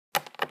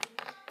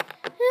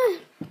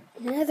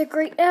Another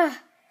great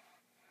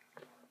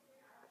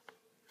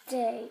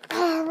day.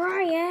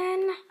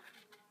 Ryan.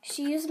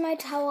 She used my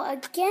towel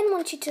again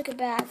when she took a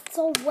bath. It's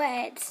all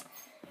wet.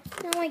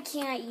 Now I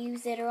can't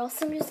use it, or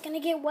else I'm just going to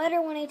get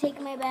wetter when I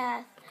take my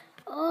bath.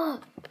 I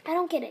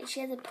don't get it. She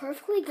has a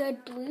perfectly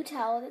good blue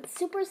towel that's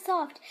super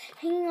soft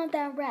hanging on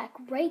that rack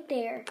right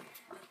there.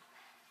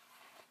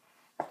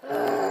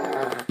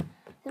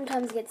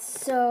 Sometimes I get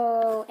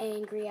so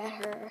angry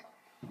at her.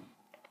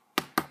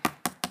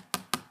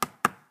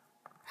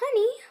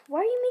 Honey, why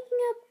are you making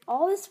up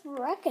all this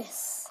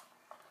ruckus?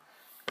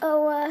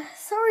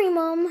 Sorry,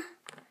 Mom.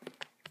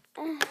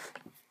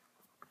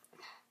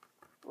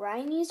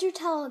 Ryan used your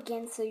towel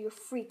again, so you're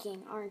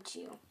freaking, aren't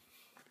you?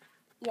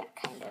 Yeah,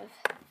 kind of.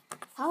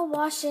 I'll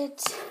wash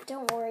it.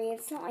 Don't worry,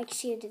 it's not like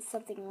she did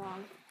something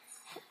wrong.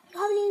 You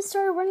haven't even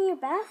started running your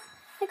bath?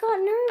 I got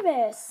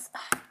nervous.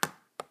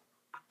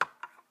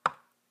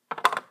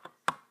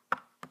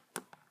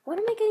 What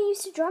am I going to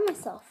use to dry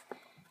myself?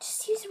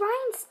 Just use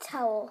Ryan's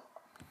towel.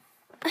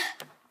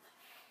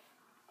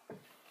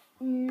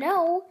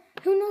 No,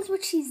 who knows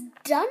what she's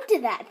done to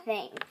that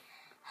thing?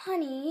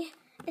 Honey,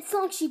 it's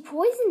not like she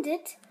poisoned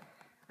it.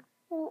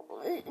 Well,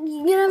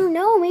 you never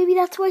know. Maybe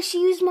that's why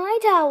she used my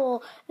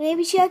towel.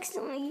 Maybe she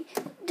accidentally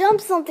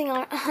dumped something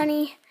on it,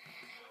 honey.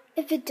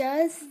 If it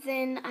does,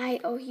 then I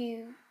owe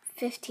you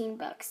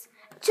 $15.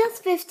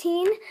 Just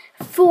 15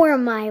 for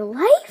my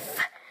life?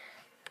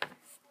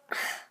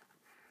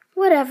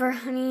 Whatever,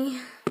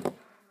 honey.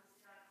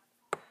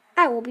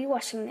 I will be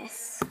washing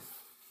this.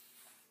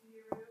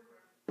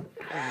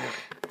 How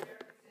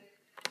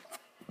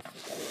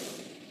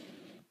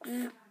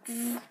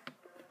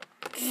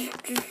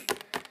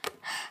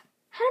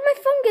did my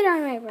phone get out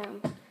of my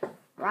room?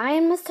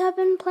 Ryan must have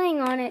been playing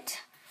on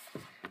it.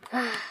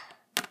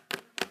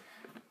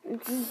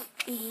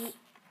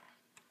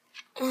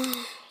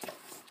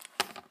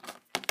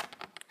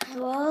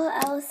 Well,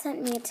 Alice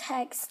sent me a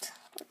text.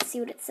 Let's see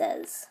what it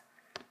says.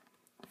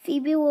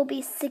 Phoebe will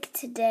be sick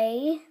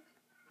today,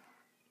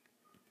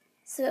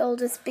 so it'll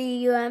just be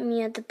you and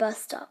me at the bus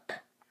stop.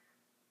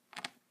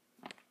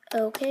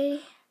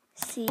 Okay,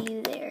 see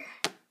you there.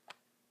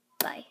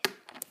 Bye.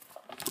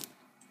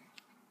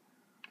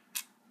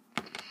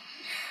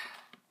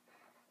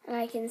 And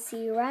I can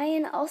see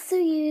Ryan also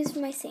used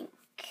my sink.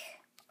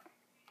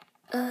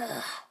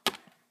 Ugh.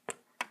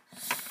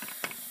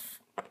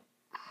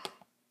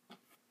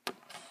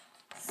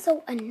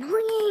 So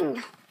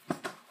annoying.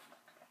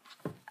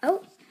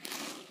 Oh.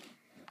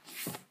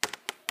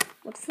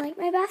 Looks like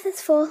my bath is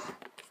full.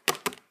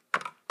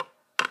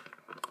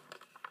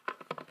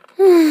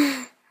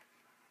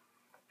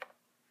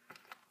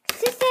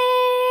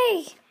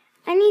 Sissy!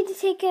 I need to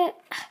take a...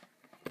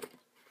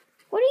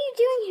 What are you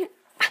doing here?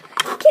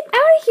 Get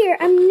out of here!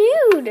 I'm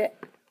nude!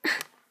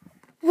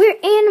 We're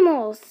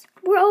animals.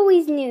 We're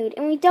always nude,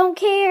 and we don't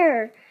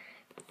care.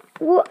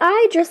 Well,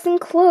 I dress in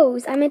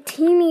clothes. I'm a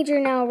teenager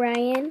now,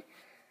 Ryan.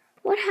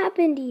 What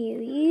happened to you?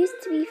 You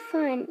used to be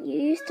fun. You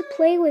used to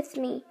play with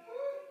me.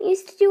 You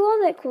used to do all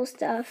that cool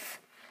stuff.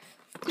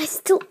 I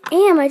still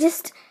am. I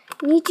just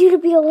need you to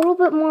be a little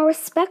bit more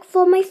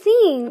respectful of my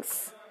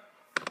things.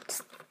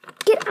 Just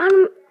get out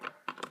of...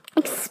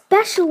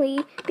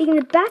 Especially being in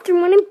the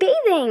bathroom when I'm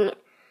bathing.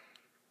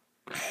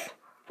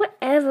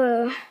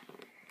 Whatever. I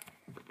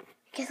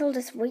guess I'll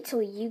just wait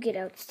till you get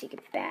out to take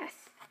a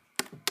bath.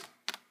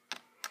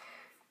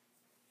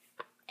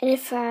 And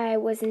if I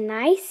was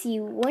nice,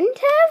 you wouldn't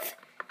have?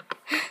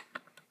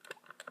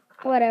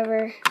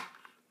 Whatever.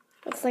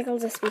 Looks like I'll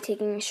just be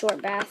taking a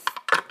short bath.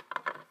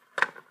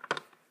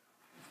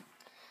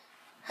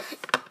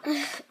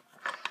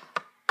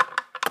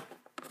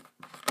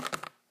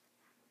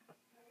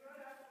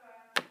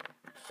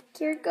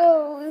 Here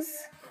goes.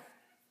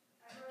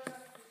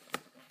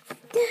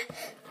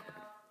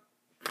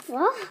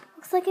 Well,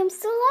 looks like I'm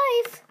still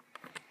alive.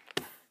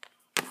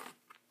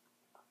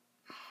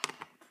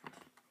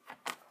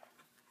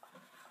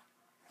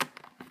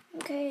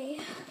 Okay.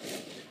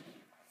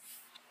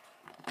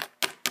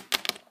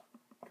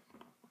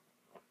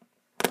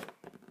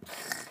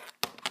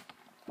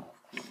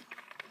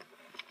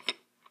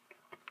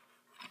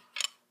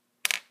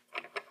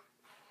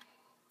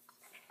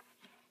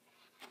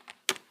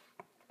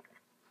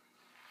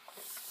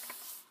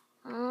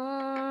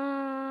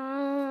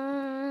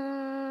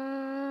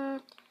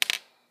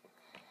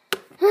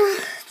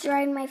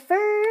 Dried my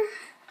fur,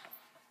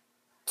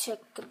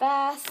 took a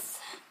bath.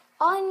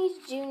 All I need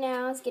to do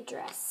now is get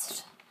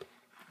dressed.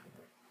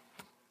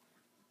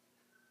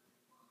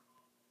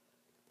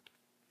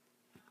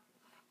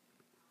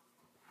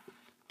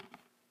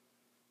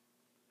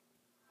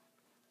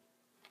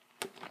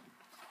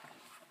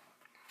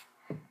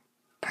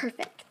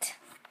 Perfect.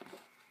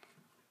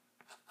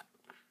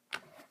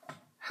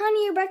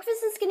 Honey, your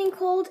breakfast is getting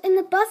cold and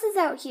the bus is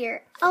out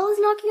here. Ella's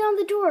knocking on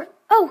the door.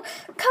 Oh,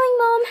 coming,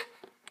 Mom.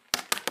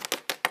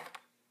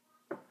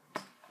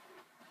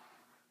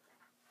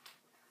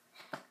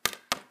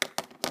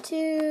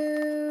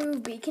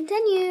 To be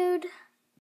continued.